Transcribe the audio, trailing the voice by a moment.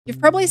You've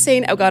probably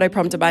seen Elgato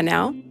Prompter by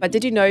now, but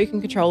did you know you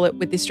can control it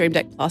with the Stream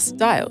Deck Plus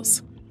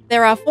dials?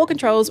 There are 4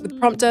 controls with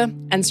Prompter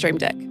and Stream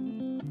Deck.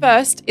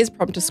 First is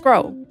Prompter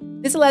Scroll.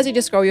 This allows you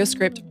to scroll your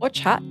script or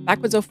chat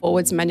backwards or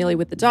forwards manually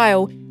with the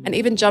dial, and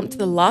even jump to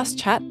the last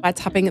chat by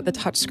tapping at the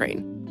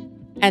touchscreen.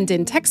 And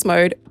in text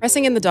mode,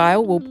 pressing in the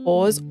dial will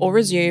pause or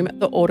resume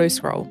the auto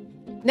scroll.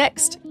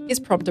 Next is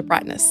Prompter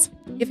Brightness.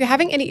 If you're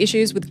having any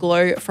issues with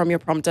glow from your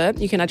prompter,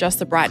 you can adjust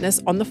the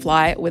brightness on the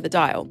fly with a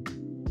dial.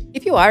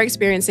 If you are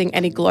experiencing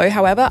any glow,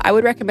 however, I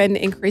would recommend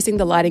increasing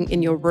the lighting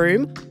in your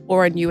room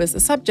or on you as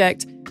the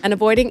subject and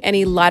avoiding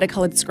any lighter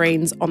coloured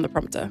screens on the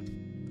prompter.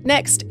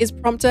 Next is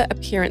Prompter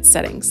Appearance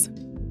Settings.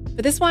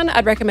 For this one,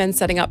 I'd recommend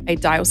setting up a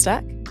dial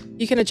stack.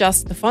 You can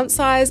adjust the font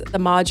size, the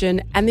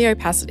margin, and the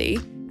opacity,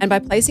 and by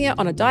placing it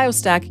on a dial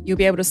stack, you'll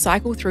be able to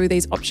cycle through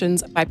these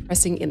options by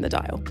pressing in the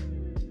dial.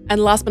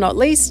 And last but not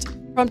least,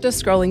 Prompter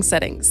Scrolling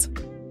Settings.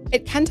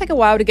 It can take a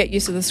while to get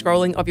used to the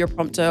scrolling of your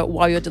prompter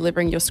while you're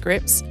delivering your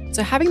scripts,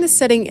 so having this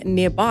setting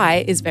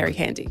nearby is very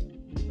handy.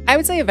 I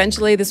would say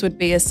eventually this would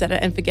be a set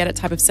it and forget it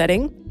type of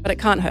setting, but it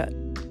can't hurt.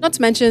 Not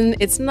to mention,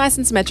 it's nice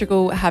and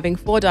symmetrical having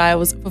 4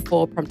 dials for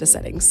 4 prompter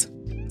settings.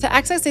 To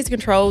access these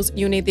controls,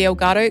 you'll need the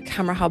Elgato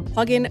Camera Hub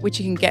plugin, which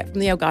you can get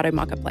from the Elgato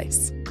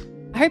Marketplace.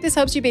 I hope this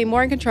helps you be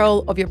more in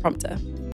control of your prompter.